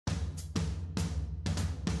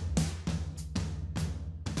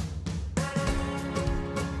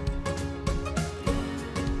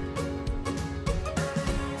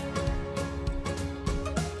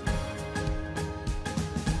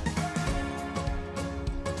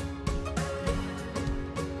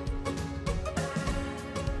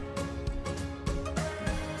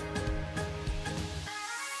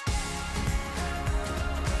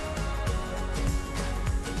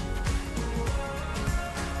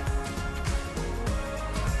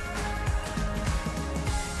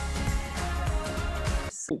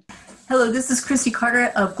Hello, this is Christy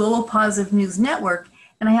Carter of Global Positive News Network,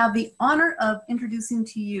 and I have the honor of introducing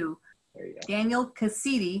to you There you go. Daniel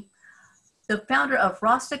Kasidi, the founder of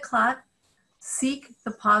Rastaclat, Seek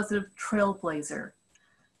the Positive Trailblazer.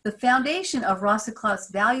 The foundation of Rastaclat's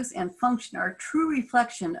values and function are a true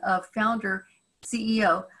reflection of founder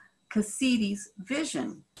CEO Kasidi's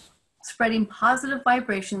vision, spreading positive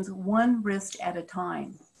vibrations one wrist at a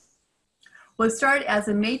time. What started as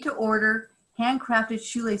a made-to-order, handcrafted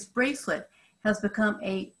shoelace bracelet has become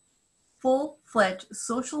a full-fledged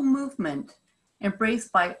social movement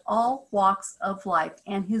embraced by all walks of life,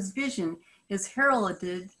 and his vision is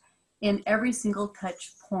heralded in every single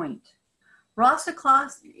touch point.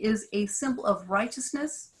 Rastaclat is a symbol of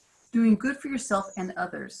righteousness, doing good for yourself and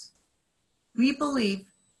others. We believe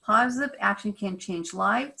positive action can change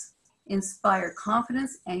lives, inspire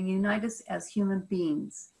confidence, and unite us as human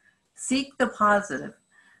beings. Seek the positive.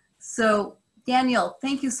 So, Daniel,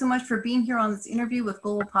 thank you so much for being here on this interview with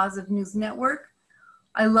Global Positive News Network.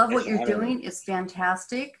 I love what you're doing. It's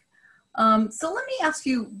fantastic. So let me ask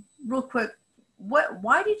you real quick,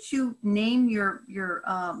 why did you name your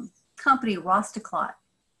company Rastaclat?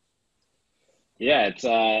 Yeah,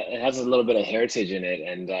 it has a little bit of heritage in it,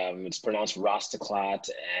 and it's pronounced Rastaclat,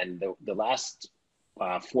 and the last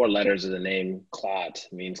four letters of the name Clat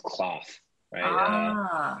means cloth,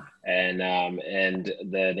 right? And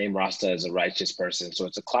the name Rasta is a righteous person, so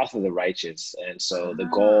it's a cloth of the righteous. And so the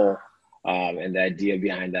goal and the idea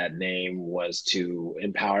behind that name was to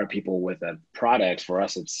empower people with a product. For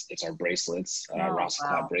us, it's our bracelets,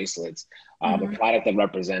 Rastaclat bracelets, a product that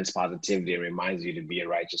represents positivity and reminds you to be a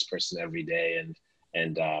righteous person every day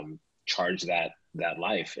and charge that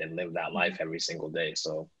life and live that life every single day.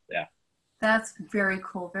 So yeah. That's very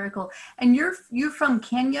cool, very cool. And you're from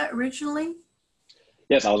Kenya originally?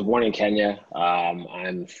 Yes, I was born in Kenya.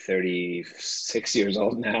 I'm 36 years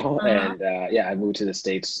old now, and yeah, I moved to the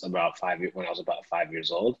States about when I was about 5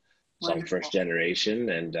 years old. So Wonderful. I'm first generation,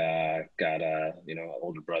 and got an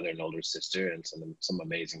older brother and older sister, and some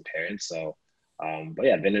amazing parents. So, but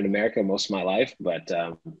yeah, I've been in America most of my life, but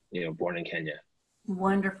born in Kenya.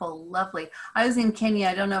 Wonderful, lovely. I was in Kenya.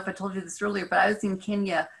 I don't know if I told you this earlier, but I was in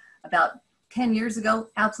Kenya about 10 years ago.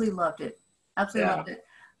 Absolutely loved it. Absolutely loved it.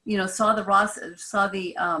 Saw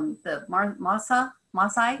the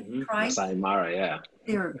Maasai tribe. Masai Mara, yeah.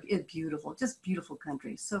 They're beautiful, just beautiful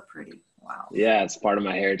country. So pretty. Wow. Yeah, it's part of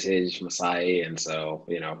my heritage, Masai, and so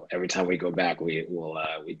every time we go back, we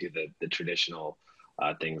do the traditional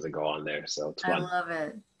things that go on there. So it's fun. I love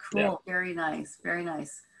it. Cool. Yeah. Very nice. Very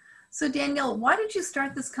nice. So Daniel, why did you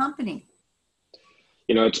start this company?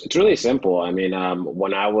 It's really simple. I mean,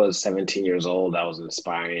 when I was 17 years old, I was an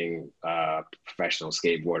aspiring professional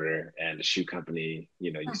skateboarder, and the shoe company,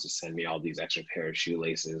 used to send me all these extra pair of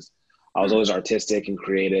shoelaces. I was always artistic and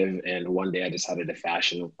creative, and one day I decided to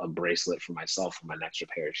fashion a bracelet for myself from an extra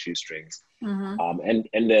pair of shoestrings. And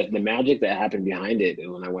the magic that happened behind it,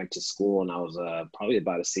 when I went to school, and I was probably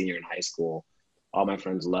about a senior in high school, all my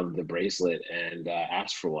friends loved the bracelet and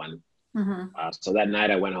asked for one. So that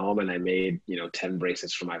night I went home and I made, 10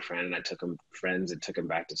 bracelets for my friend, and I took them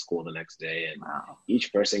back to school the next day. And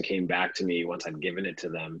each person came back to me once I'd given it to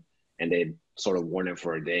them, and they'd sort of worn it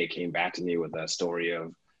for a day, came back to me with a story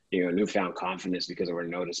of, newfound confidence because they were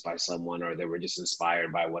noticed by someone, or they were just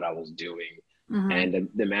inspired by what I was doing. And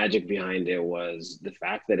the magic behind it was the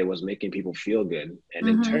fact that it was making people feel good, and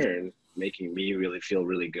in turn, making me really feel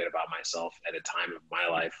really good about myself at a time of my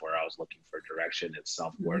life where I was looking for direction and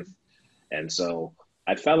self-worth. And so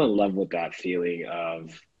I fell in love with that feeling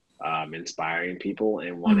of inspiring people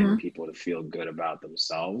and wanting people to feel good about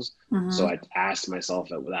themselves. So I asked myself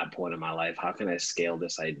at that point in my life, how can I scale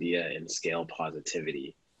this idea and scale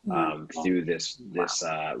positivity through this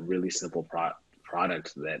really simple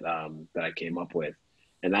product that I came up with.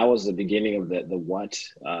 And that was the beginning of the what,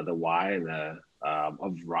 the why, and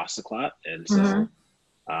of Rastaclat. And so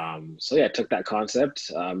so yeah, I took that concept,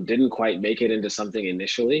 didn't quite make it into something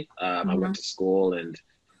initially. I went to school and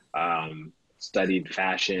studied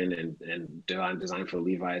fashion and design for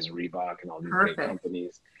Levi's and Reebok and all these great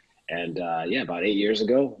companies. And yeah, about 8 years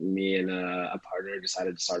ago, me and a partner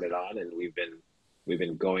decided to start it on, and we've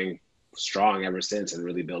been going strong ever since and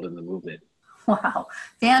really building the movement. Wow,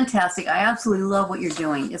 fantastic. I absolutely love what you're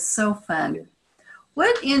doing. It's so fun. Yeah.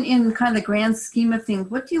 What in kind of the grand scheme of things,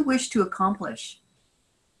 what do you wish to accomplish?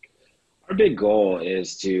 Our big goal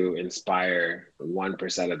is to inspire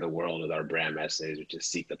 1% of the world with our brand message, which is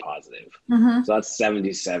seek the positive. So that's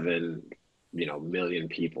 77, million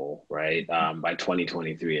people, right? By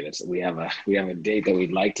 2023, and we have a date that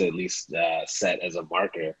we'd like to at least set as a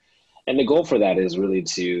marker. And the goal for that is really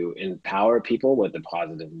to empower people with a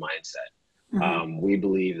positive mindset. We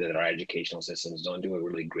believe that our educational systems don't do a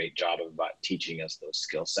really great job about teaching us those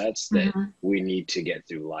skill sets that we need to get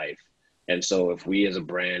through life. And so if we as a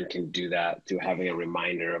brand can do that through having a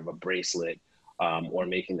reminder of a bracelet, or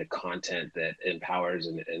making the content that empowers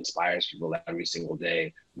and inspires people every single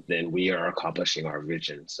day, then we are accomplishing our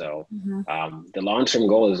vision. So the long-term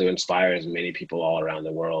goal is to inspire as many people all around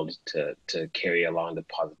the world to carry along the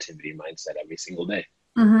positivity mindset every single day.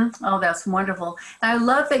 Oh, that's wonderful. And I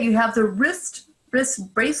love that you have the wrist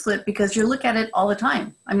bracelet, because you look at it all the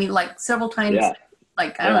time. I mean, like several times,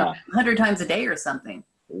 like, I don't know, 100 times a day or something.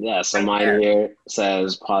 Yeah, so mine here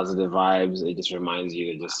says positive vibes. It just reminds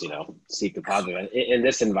you to just, seek the positive. In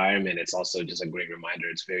this environment, it's also just a great reminder.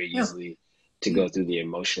 It's very easily to go through the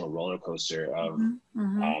emotional roller coaster of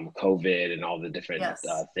COVID and all the different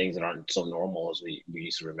things that aren't so normal as we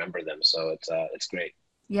used to remember them. So it's great.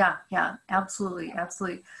 Yeah, absolutely,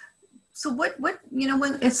 absolutely. So what when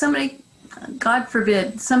if somebody, God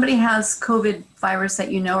forbid, somebody has COVID virus that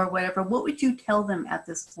or whatever, what would you tell them at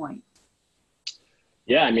this point?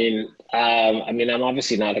 Yeah, I'm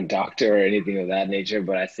obviously not a doctor or anything of that nature,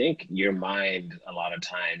 but I think your mind a lot of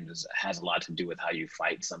times has a lot to do with how you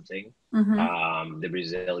fight something, the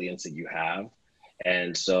resilience that you have.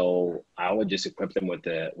 And so I would just equip them with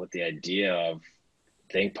the idea of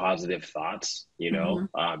think positive thoughts,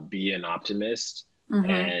 be an optimist.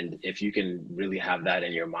 And if you can really have that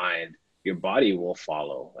in your mind, your body will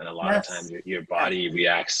follow. And a lot of times your body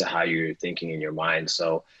reacts to how you're thinking in your mind.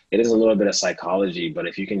 So it is a little bit of psychology, but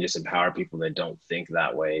if you can just empower people that don't think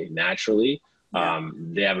that way naturally,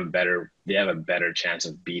 they have a better chance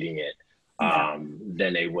of beating it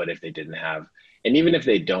than they would if they didn't have. And even if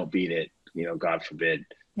they don't beat it, God forbid,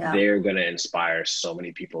 they're going to inspire so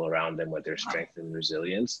many people around them with their strength and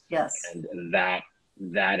resilience. And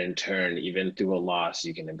that in turn, even through a loss,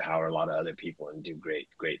 you can empower a lot of other people and do great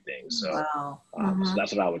things. So, so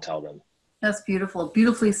that's what I would tell them. That's beautiful.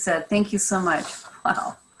 Beautifully said. Thank you so much.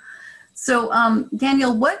 Wow. So,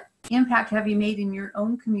 Daniel, what impact have you made in your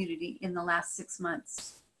own community in the last 6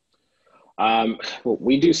 months? Well,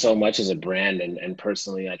 we do so much as a brand, and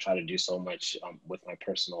personally, I try to do so much with my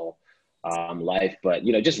personal life. But,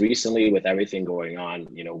 just recently with everything going on,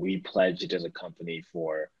 we pledged as a company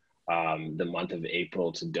for the month of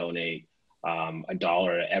April to donate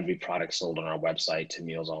 $1 every product sold on our website to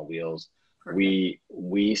Meals on Wheels.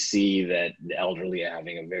 We see that the elderly are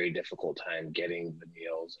having a very difficult time getting the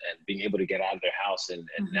meals and being able to get out of their house and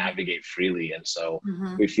navigate freely. And so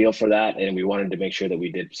we feel for that, and we wanted to make sure that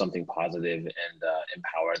we did something positive and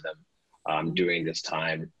empower them during this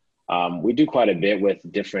time. We do quite a bit with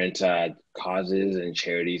different causes and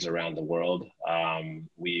charities around the world.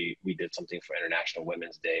 We did something for International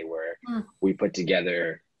Women's Day where we put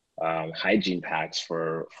together hygiene packs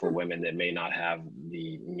for women that may not have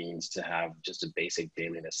the means to have just a basic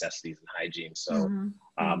daily necessities and hygiene. So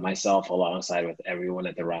myself, alongside with everyone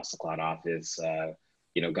at the Rastaclat office,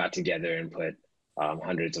 got together and put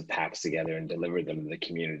hundreds of packs together and delivered them to the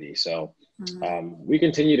community. So we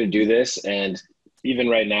continue to do this, and even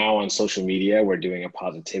right now on social media, we're doing a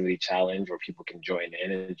positivity challenge where people can join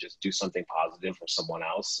in and just do something positive for someone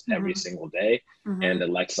else every single day and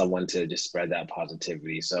elect someone to just spread that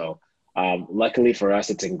positivity. So luckily for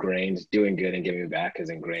us, it's ingrained. Doing good and giving back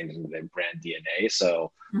is ingrained in the brand DNA.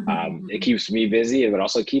 So it keeps me busy, but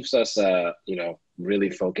also keeps us,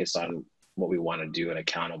 really focused on what we want to do and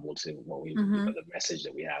accountable to what we, the message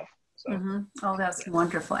that we have. So, Oh, that's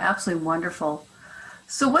wonderful. Absolutely wonderful.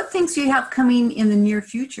 So what things do you have coming in the near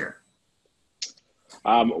future?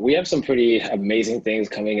 We have some pretty amazing things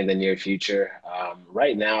coming in the near future.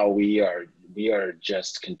 Right now, we are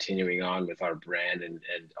just continuing on with our brand and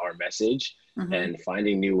our message and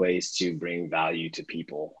finding new ways to bring value to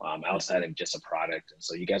people outside of just a product. And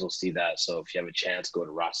so you guys will see that. So if you have a chance, go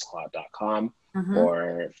to rastaclat.com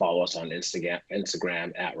or follow us on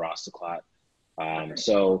Instagram at Rastaclat.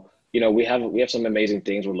 So we have some amazing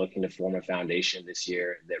things. We're looking to form a foundation this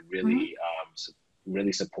year that really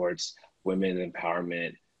really supports women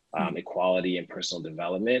empowerment, equality, and personal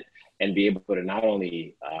development, and be able to not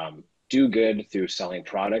only do good through selling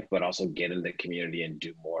product, but also get in the community and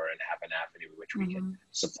do more and have an avenue in which we can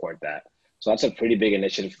support that. So that's a pretty big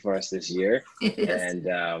initiative for us this year. And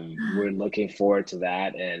we're looking forward to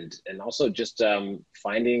that. And also just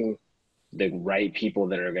finding the right people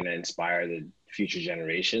that are going to inspire the future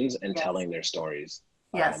generations and telling their stories.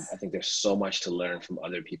 I think there's so much to learn from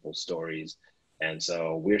other people's stories. And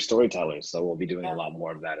so we're storytellers, so we'll be doing a lot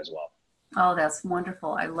more of that as well. Oh, that's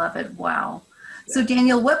wonderful. I love it. Wow. So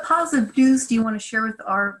Daniel, what positive news do you want to share with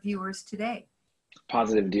our viewers today?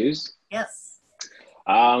 Positive dues. Yes.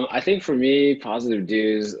 I think for me, positive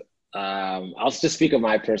dues, I'll just speak of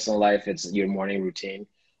my personal life. It's your morning routine.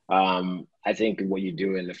 I think what you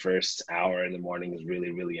do in the first hour in the morning is really,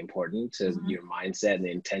 really important to Mm-hmm. your mindset and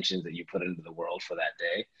the intentions that you put into the world for that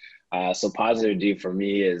day. So positive due for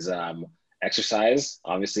me is exercise.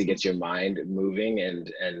 Obviously, gets your mind moving and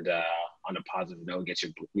on a positive note, gets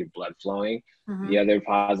your blood flowing. Mm-hmm. The other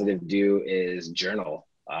positive due is journal.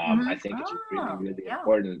 Mm-hmm. I think it's really, Oh, really yeah.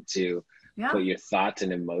 important to Yeah. put your thoughts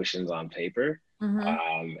and emotions on paper.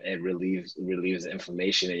 Mm-hmm. It relieves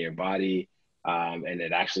inflammation in your body, and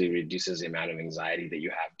it actually reduces the amount of anxiety that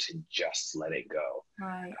you have to just let it go.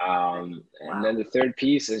 Right. And then Wow. the third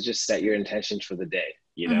piece is just set your intentions for the day.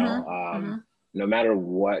 Mm-hmm. Mm-hmm. No matter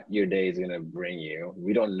what your day is going to bring you,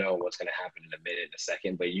 we don't know what's going to happen in a minute, in a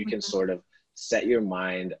second, but you can Mm-hmm. sort of set your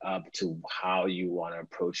mind up to how you want to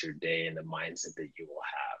approach your day and the mindset that you will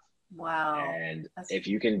have. Wow. And That's if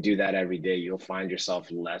you can do that every day, you'll find yourself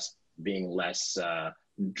being less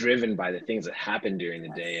driven by the things that happen during the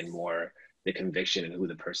day and yes. more the conviction and who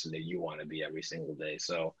the person that you want to be every single day.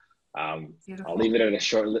 So I'll Beautiful. leave it at a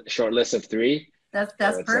short list of three. So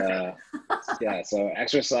That's it's perfect. yeah. So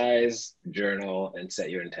exercise, journal, and set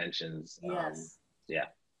your intentions. Yes. Yeah,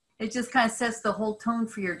 It just kind of sets the whole tone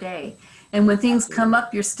for your day. And when things come absolutely.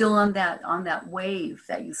 up, you're still on that wave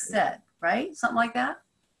that you set, right? Something like that.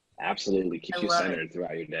 Absolutely. I Keeps you love it. centered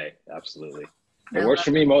throughout your day. Absolutely. It I works love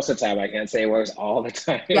for me most of the time. I can't say it works all the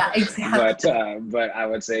time, it. Yeah, exactly. but I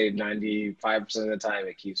would say 95% of the time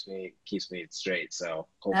it keeps me straight. So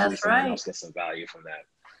hopefully That's someone right. else gets some value from that.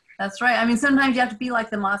 That's right. I mean, sometimes you have to be like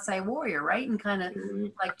the Maasai warrior, right? And kind of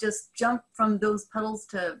Mhm. like just jump from those pedals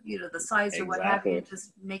to, the sides or what have you Exactly. and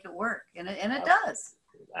just make it work. And it Ab- does.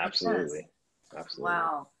 It does. Absolutely. Absolutely.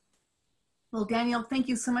 Wow. Well, Daniel, thank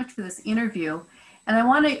you so much for this interview. And I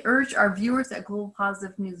want to urge our viewers at Global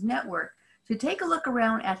Positive News Network to take a look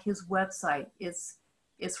around at his website. It's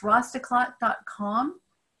rastaclat.com.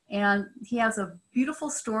 And he has a beautiful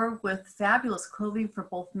store with fabulous clothing for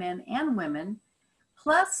both men and women,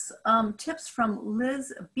 plus tips from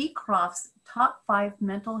Liz Beecroft's top 5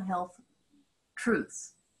 mental health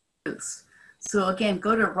truths. So again,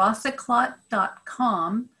 go to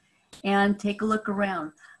rastaclat.com and take a look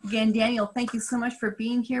around. Again, Daniel, thank you so much for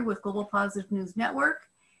being here with Global Positive News Network.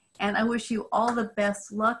 And I wish you all the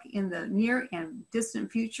best luck in the near and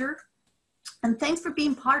distant future. And thanks for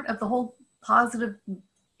being part of the whole positive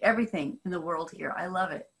everything in the world here. I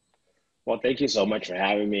love it. Well, thank you so much for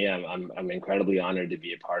having me. I'm incredibly honored to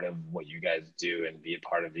be a part of what you guys do and be a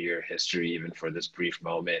part of your history, even for this brief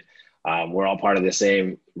moment. We're all part of the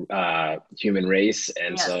same human race,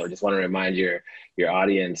 and Yes. so I just want to remind your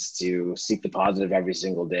audience to seek the positive every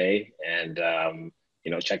single day, and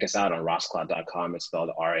check us out on rastaclat.com. It's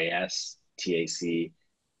spelled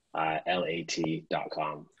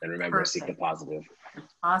RASTACLAT.com, and remember, seek the Perfect. positive.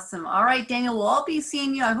 Awesome. All right, Daniel, we'll all be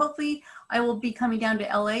seeing you. Hopefully I will be coming down to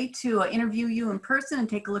LA to interview you in person and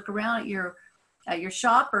take a look around at your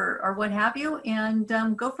shop or what have you, and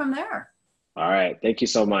go from there. All right. Thank you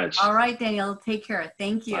so much. All right, Daniel, take care.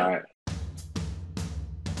 Thank you. All right.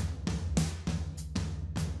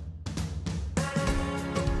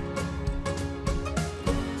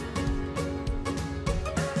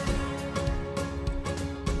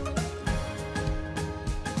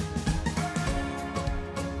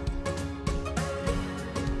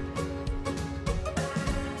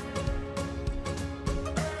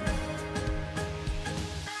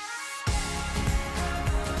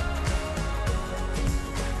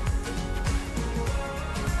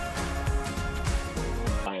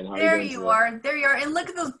 There you are. There you are. And look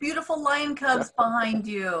at those beautiful lion cubs behind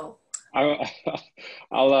you. I've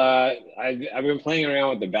been playing around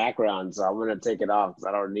with the background, so I'm gonna take it off because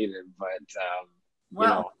I don't need it. But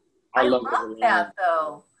Well, I I love love that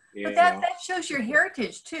though. But that shows your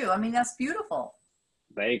heritage too. I mean, that's beautiful.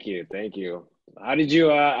 Thank you, thank you. How did you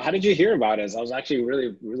hear about us? I was actually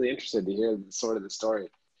really, really interested to hear sort of the story.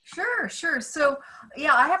 Sure. So,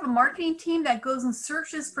 yeah, I have a marketing team that goes and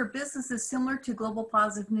searches for businesses similar to Global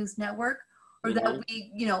Positive News Network, or that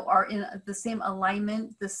we, are in the same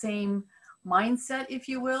alignment, the same mindset, if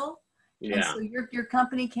you will. Yeah. And so your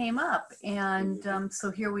company came up, and so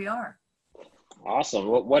here we are. Awesome.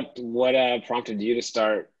 What prompted you to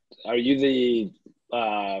start? Are you the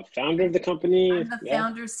founder of the company? I'm the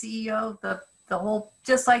founder, CEO, the whole,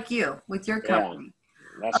 just like you with your company.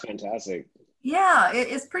 Yeah, that's fantastic. Yeah,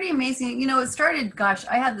 it's pretty amazing. It started, gosh,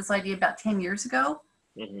 I had this idea about 10 years ago.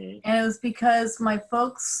 Mm-hmm. And it was because my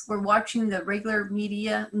folks were watching the regular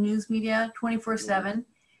news media 24/7.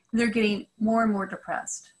 They're getting more and more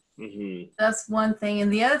depressed. That's one thing.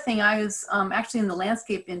 And the other thing, I was actually in the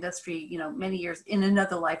landscape industry, many years in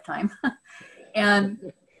another lifetime.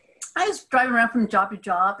 And I was driving around from job to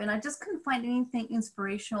job, and I just couldn't find anything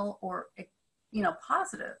inspirational or,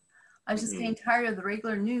 positive. I was just getting tired of the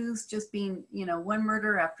regular news, just being, one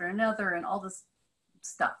murder after another and all this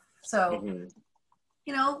stuff. So,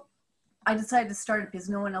 I decided to start it because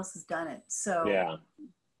no one else has done it. So, yeah.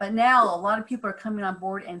 But now a lot of people are coming on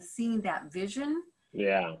board and seeing that vision.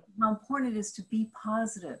 Yeah. How important it is to be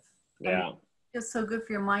positive. Yeah. It's so good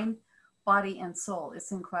for your mind, body, and soul.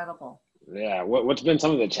 It's incredible. Yeah. What's been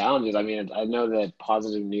some of the challenges? I mean, I know that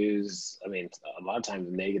positive news, I mean, a lot of times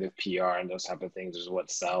negative PR and those type of things is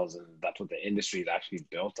what sells, and that's what the industry is actually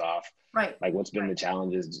built off. Right. Like, what's been the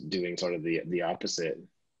challenges doing sort of the opposite?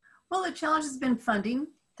 Well, the challenge has been funding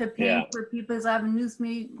to pay for people. As I have a news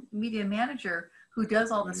media manager who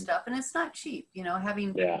does all this stuff, and it's not cheap,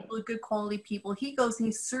 having really good quality people. He goes and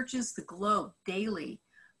he searches the globe daily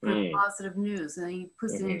for positive news, and he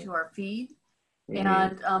puts it into our feed.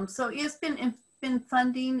 And so it's been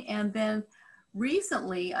funding. And then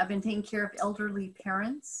recently I've been taking care of elderly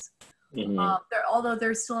parents. Although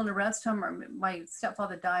they're still in a rest home. My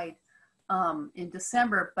stepfather died in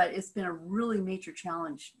December, but it's been a really major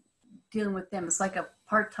challenge dealing with them. It's like a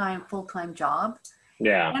part-time, full-time job.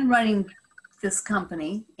 Yeah. And running this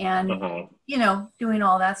company and, doing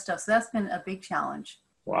all that stuff. So that's been a big challenge.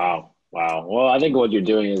 Wow. Well, I think what you're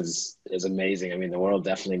doing is amazing. I mean, the world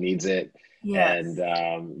definitely needs it. Yes. And,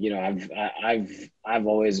 I've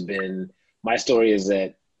always been, my story is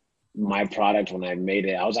that my product, when I made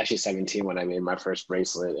it, I was actually 17 when I made my first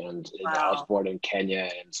bracelet, and I was born in Kenya.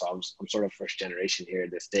 And so I'm sort of first generation here in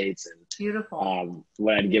the States. And beautiful.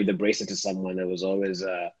 When I'd give the bracelet to someone, it was always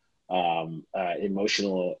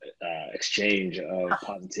emotional exchange of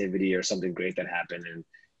positivity or something great that happened. And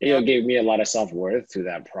it gave me a lot of self-worth through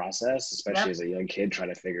that process, especially as a young kid trying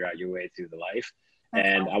to figure out your way through the life.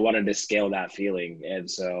 And I wanted to scale that feeling. And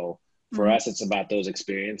so for us, it's about those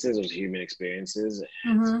experiences, those human experiences,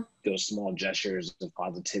 and those small gestures of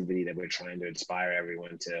positivity that we're trying to inspire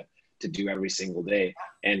everyone to do every single day.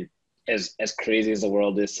 And as crazy as the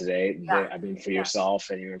world is today, I mean, for yourself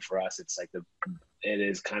and even for us, it's like it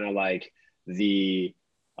is kind of like the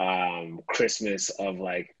Christmas of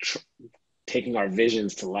like taking our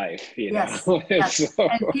visions to life, you know? Yes. So,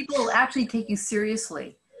 and people actually take you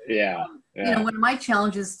seriously. One of my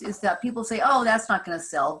challenges is that people say, oh, that's not going to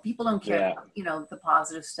sell. People don't care about, the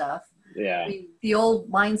positive stuff. I mean, the old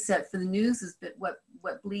mindset for the news is that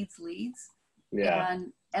what bleeds leads.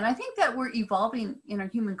 And I think that we're evolving in our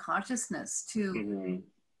human consciousness to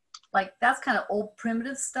like, that's kind of old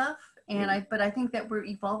primitive stuff. And but I think that we're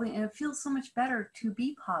evolving, and it feels so much better to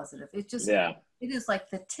be positive. It just, it is like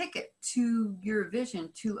the ticket to your vision,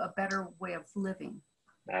 to a better way of living.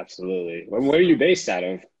 Absolutely. Where are you based out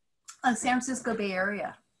of? San Francisco Bay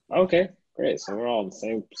Area. Okay, great. So we're all in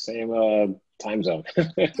the same time zone.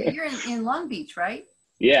 You're in Long Beach, right?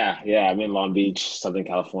 Yeah. I'm in Long Beach, Southern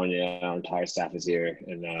California. Our entire staff is here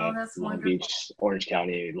in Long Beach, Orange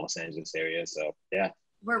County, Los Angeles area. So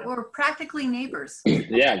we're practically neighbors.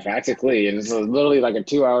 Yeah, practically. And it's literally like a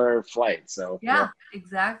 2-hour flight. So yeah,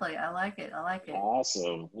 exactly. I like it.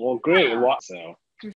 Awesome. Well, great. So